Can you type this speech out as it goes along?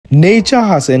Nature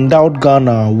has endowed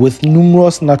Ghana with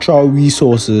numerous natural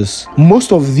resources.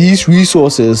 Most of these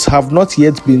resources have not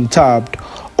yet been tapped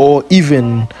or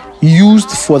even used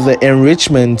for the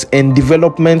enrichment and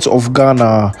development of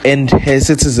Ghana and her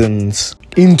citizens.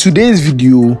 In today's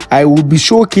video, I will be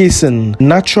showcasing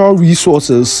natural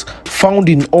resources found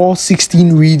in all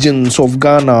 16 regions of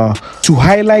Ghana to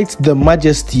highlight the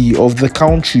majesty of the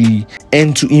country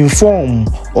and to inform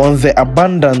on the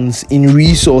abundance in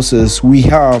resources we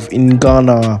have in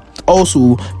Ghana.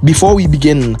 Also, before we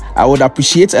begin, I would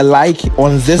appreciate a like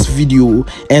on this video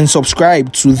and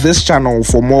subscribe to this channel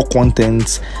for more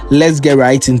content. Let's get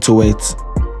right into it.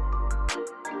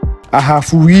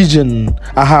 Ahafo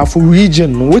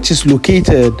region, which is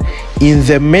located in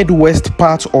the Midwest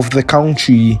part of the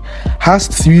country, has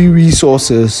three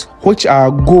resources, which are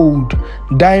gold,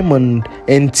 diamond,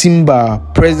 and timber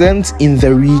present in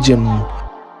the region.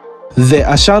 The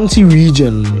Ashanti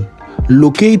region,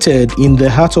 located in the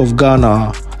heart of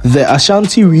Ghana. The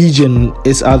Ashanti region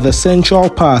is at the central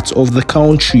part of the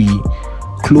country,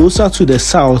 closer to the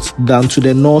south than to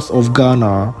the north of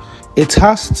Ghana. It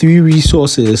has three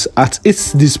resources at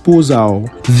its disposal.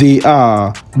 They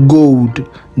are gold,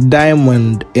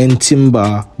 diamond, and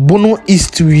timber. Bono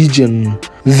East region.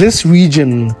 This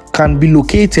region can be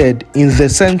located in the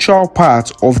central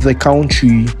part of the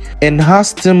country and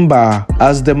has timber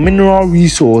as the mineral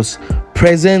resource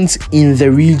present in the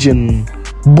region.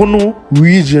 Bono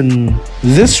region.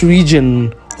 This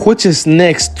region, which is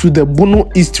next to the Bono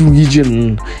East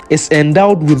region, is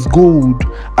endowed with gold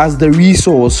as the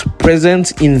resource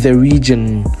present in the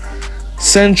region.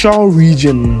 Central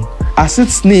region. As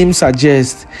its name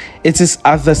suggests, it is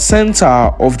at the center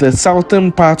of the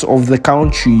southern part of the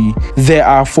country. There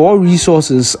are four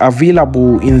resources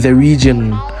available in the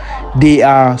region. They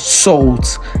are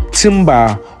salt,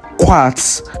 timber,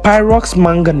 quartz, pyrox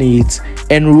manganate,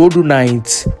 and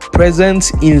rhodonite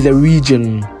present in the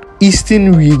region.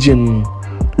 Eastern region,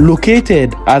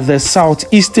 located at the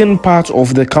southeastern part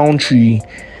of the country.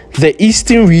 The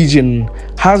eastern region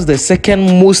has the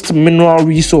second most mineral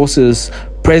resources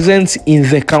present in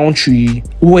the country,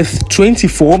 with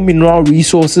 24 mineral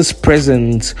resources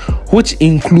present, which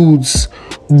includes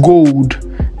gold,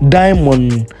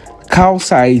 diamond,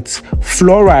 calcite,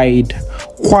 fluoride,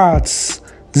 quartz,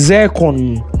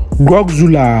 zircon,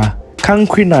 groxula,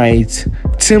 cancrinite,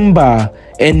 timber,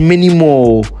 and many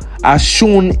more, as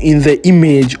shown in the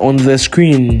image on the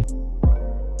screen,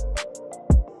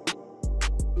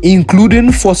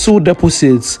 including fossil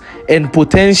deposits and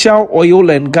potential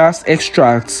oil and gas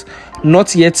extracts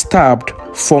not yet tapped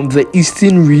from the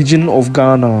eastern region of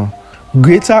Ghana.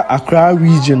 Greater Accra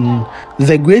region.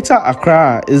 The Greater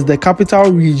Accra is the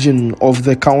capital region of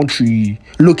the country,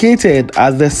 located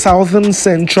at the southern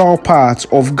central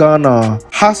part of Ghana,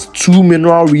 has two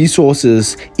mineral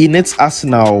resources in its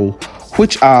arsenal,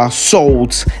 which are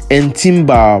salt and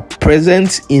timber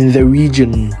present in the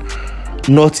region.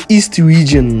 Northeast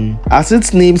region, as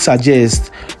its name suggests,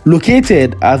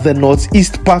 located at the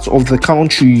northeast part of the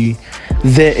country,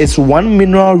 there is one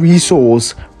mineral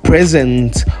resource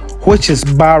present, which is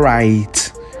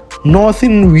barite.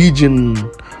 Northern region,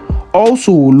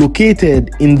 also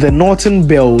located in the northern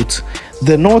belt,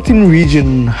 the northern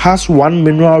region has one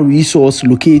mineral resource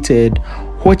located,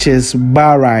 which is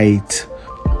barite.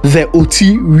 The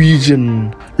Oti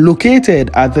region,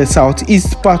 located at the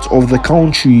southeast part of the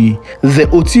country, the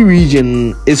Oti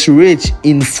region is rich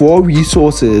in four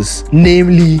resources,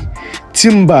 namely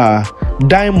timber,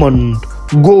 diamond,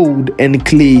 gold, and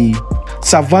clay.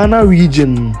 Savannah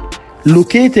region,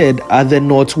 located at the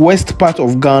northwest part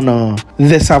of Ghana,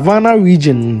 the Savannah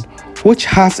region, which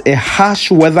has a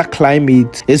harsh weather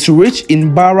climate, is rich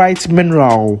in barite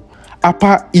mineral.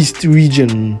 Upper East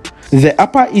region. The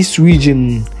Upper East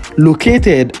region,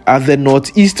 located at the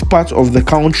northeast part of the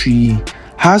country,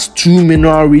 has two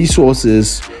mineral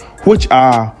resources, which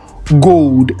are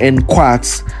gold and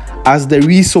quartz, as the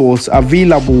resource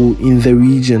available in the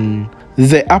region.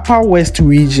 The Upper West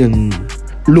region,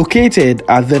 located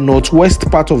at the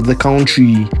northwest part of the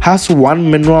country, has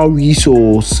one mineral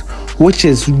resource, which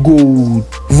is gold.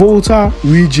 Volta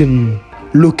region,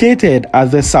 located at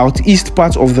the southeast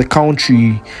part of the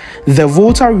country, the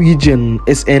Volta region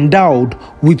is endowed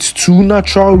with two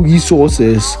natural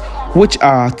resources, which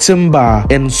are timber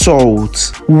and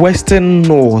salt. Western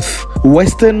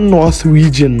North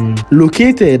region,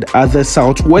 located at the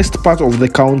southwest part of the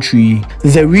country,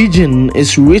 the region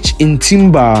is rich in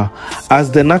timber as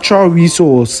the natural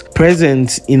resource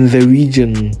present in the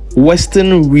region.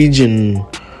 Western region,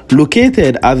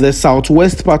 located at the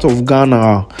southwest part of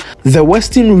Ghana. The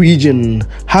western region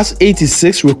has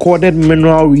 86 recorded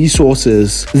mineral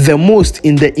resources, the most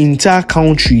in the entire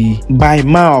country by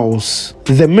miles.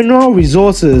 The mineral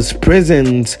resources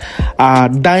present are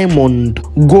diamond,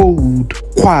 gold,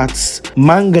 quartz,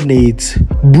 manganese,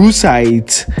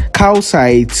 brucite,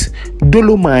 calcite,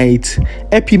 dolomite,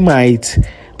 epimite,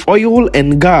 oil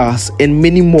and gas, and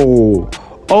many more.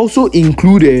 Also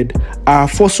included are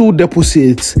fossil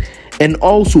deposits and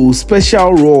also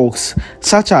special rocks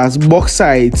such as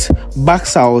bauxite,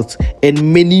 basalt,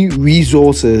 and many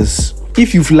resources.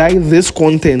 If you've liked this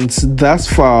content thus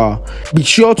far, be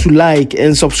sure to like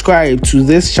and subscribe to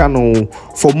this channel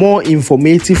for more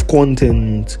informative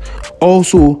content.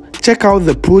 Also, check out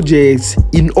the projects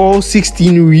in all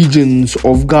 16 regions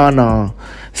of Ghana.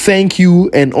 Thank you,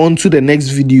 and on to the next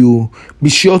video. Be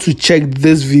sure to check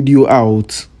this video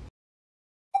out.